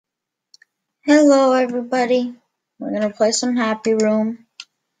Hello everybody. We're gonna play some Happy Room.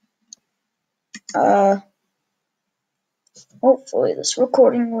 Hopefully this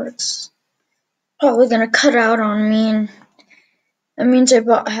recording works. Probably gonna cut out on me, and that means I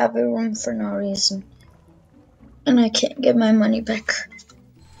bought Happy Room for no reason. And I can't get my money back.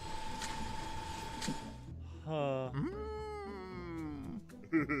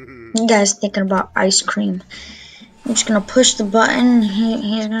 You guys thinking about ice cream. I'm just gonna push the button.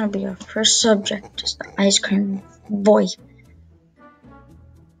 He's gonna be our first subject. It's the ice cream boy.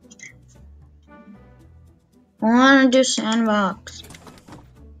 I wanna do sandbox.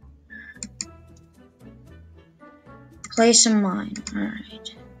 Place a mine.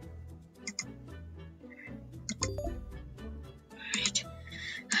 Alright.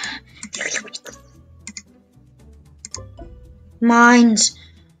 Mines.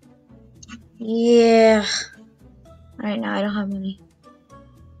 Yeah. Right now I don't have any.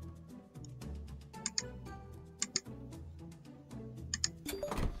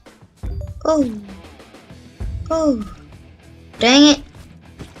 Oh. Oh. Dang it.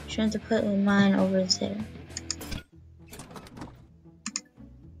 Shouldn't have put mine over there.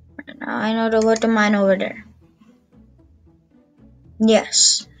 Right now I know to put the mine over there.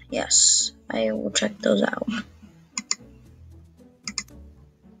 Yes. Yes. I will check those out.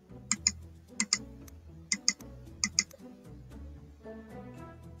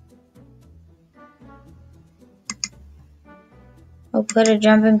 I'll put a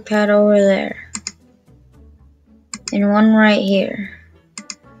jumping pad over there. And one right here.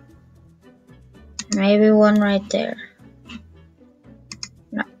 Maybe one right there.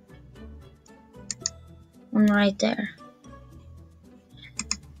 No. One right there.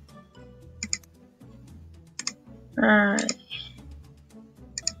 Alright.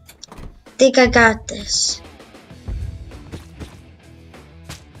 Think I got this.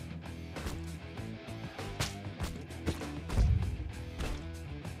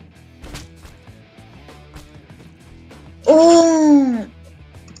 Oh!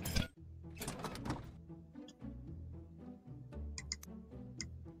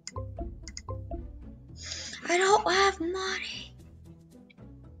 I don't have money.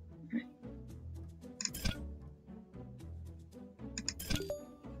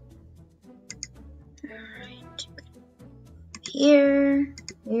 Alright. Here.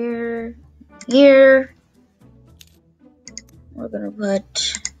 We're gonna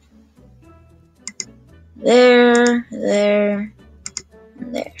put there,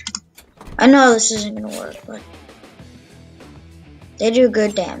 and there. I know this isn't gonna work, but they do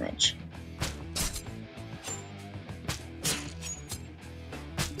good damage.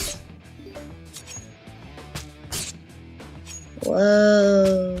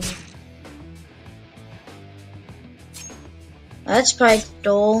 Whoa. That spike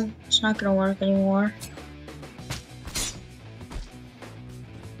dull. It's not gonna work anymore.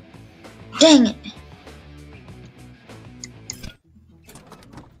 Dang it.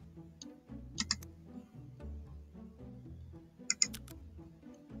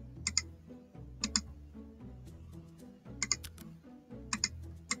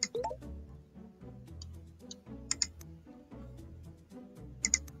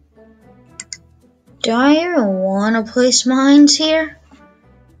 Do I even want to place mines here?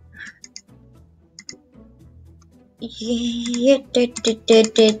 Yeah,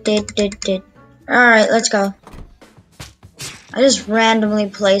 Alright, let's go. I just randomly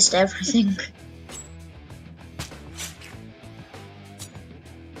placed everything.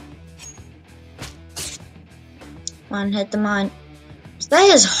 Come on, hit the mine. Is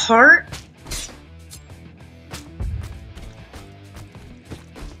that his heart?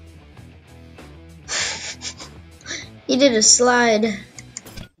 He did a slide.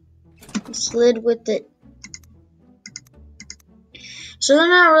 He slid with it. So they're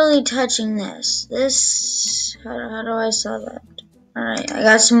not really touching this. This, how do I sell that? Alright, I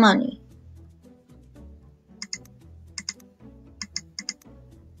got some money.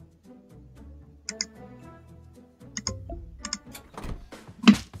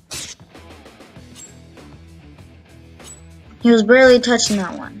 He was barely touching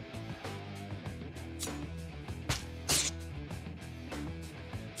that one.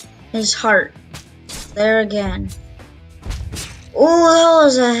 His heart. There again. Oh, that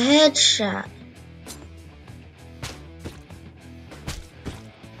was a headshot.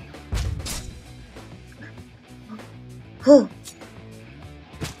 Whew.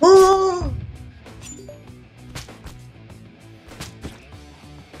 Whoa.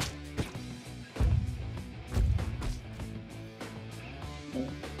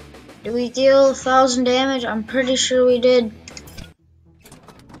 Did we deal 1,000 damage? I'm pretty sure we did.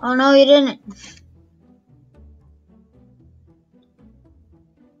 Oh no, you didn't.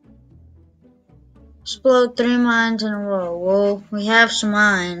 Explode 3 mines in a row. Well, we have some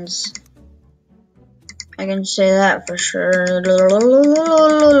mines. I can say that for sure.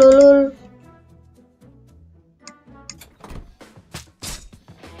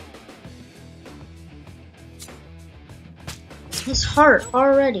 His heart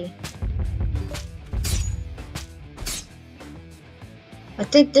already. I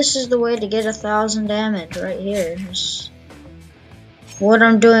think this is the way to get 1,000 damage right here. It's what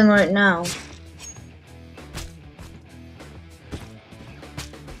I'm doing right now.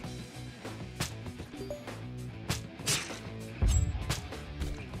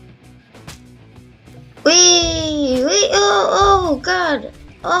 Wee, oh, God,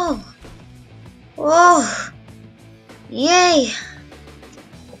 oh, yay.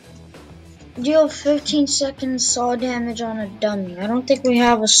 Deal 15 seconds saw damage on a dummy. I don't think we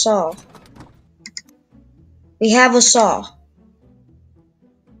have a saw. We have a saw.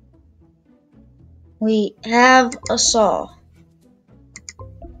 We have a saw.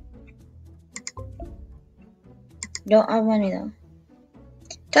 Don't have money though.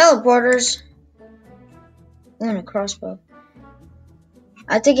 Teleporters. And a crossbow.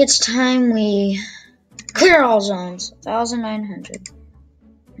 I think it's time we clear all zones. 1,900.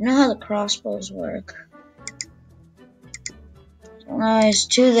 I know how the crossbows work. Nice.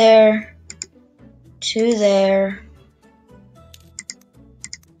 2 there. 2 there.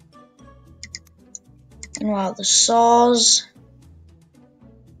 And while the saws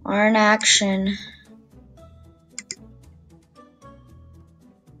are in action,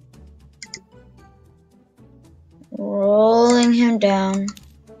 rolling him down.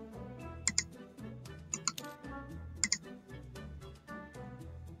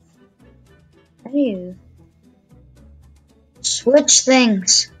 How do you switch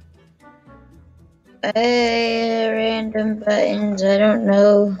things? Random buttons, I don't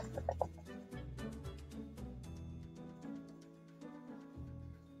know.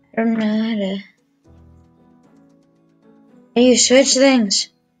 I don't know how to. How do you switch things?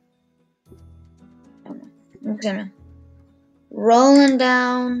 I'm gonna rolling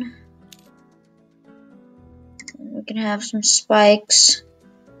down. We can have some spikes.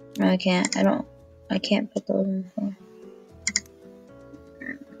 No, I can't. I can't put those in before.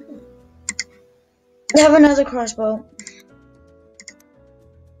 Have another crossbow.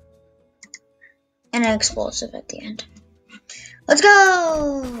 And an explosive at the end. Let's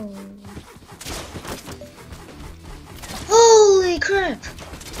go! Holy crap!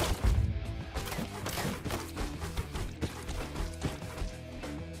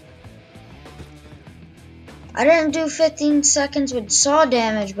 I didn't do 15 seconds with saw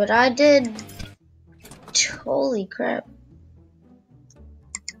damage, but I did. Holy crap.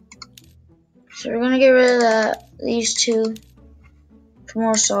 So we're gonna get rid of these 2 for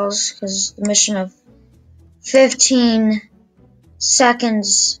more saws, because the mission of 15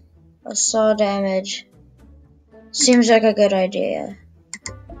 seconds of saw damage seems like a good idea.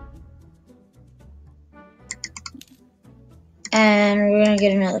 And we're gonna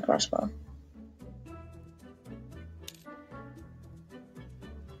get another crossbow.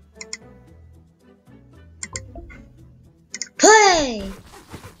 Play!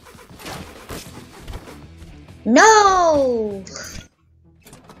 No!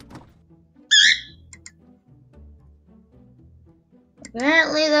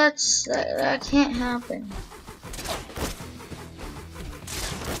 Apparently that can't happen.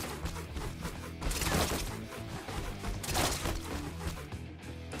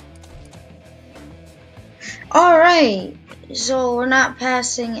 Alright, so we're not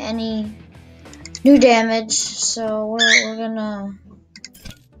passing any new damage, so we're gonna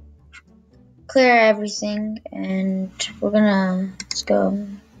clear everything, and let's go.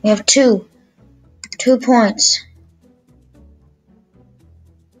 We have 2 points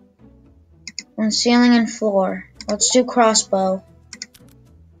on ceiling and floor. Let's do crossbow.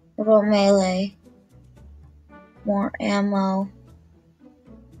 What about melee? More ammo.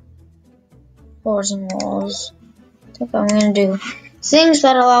 Floors and walls. I think I'm gonna do things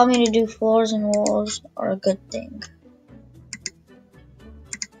that allow me to do floors and walls are a good thing.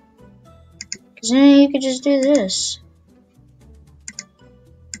 Because then you could just do this.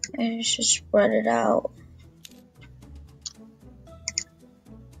 And just spread it out.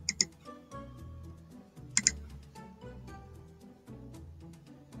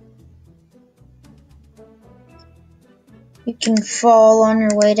 You can fall on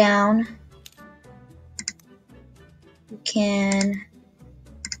your way down. You can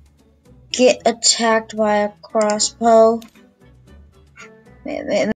get attacked by a crossbow. Wait.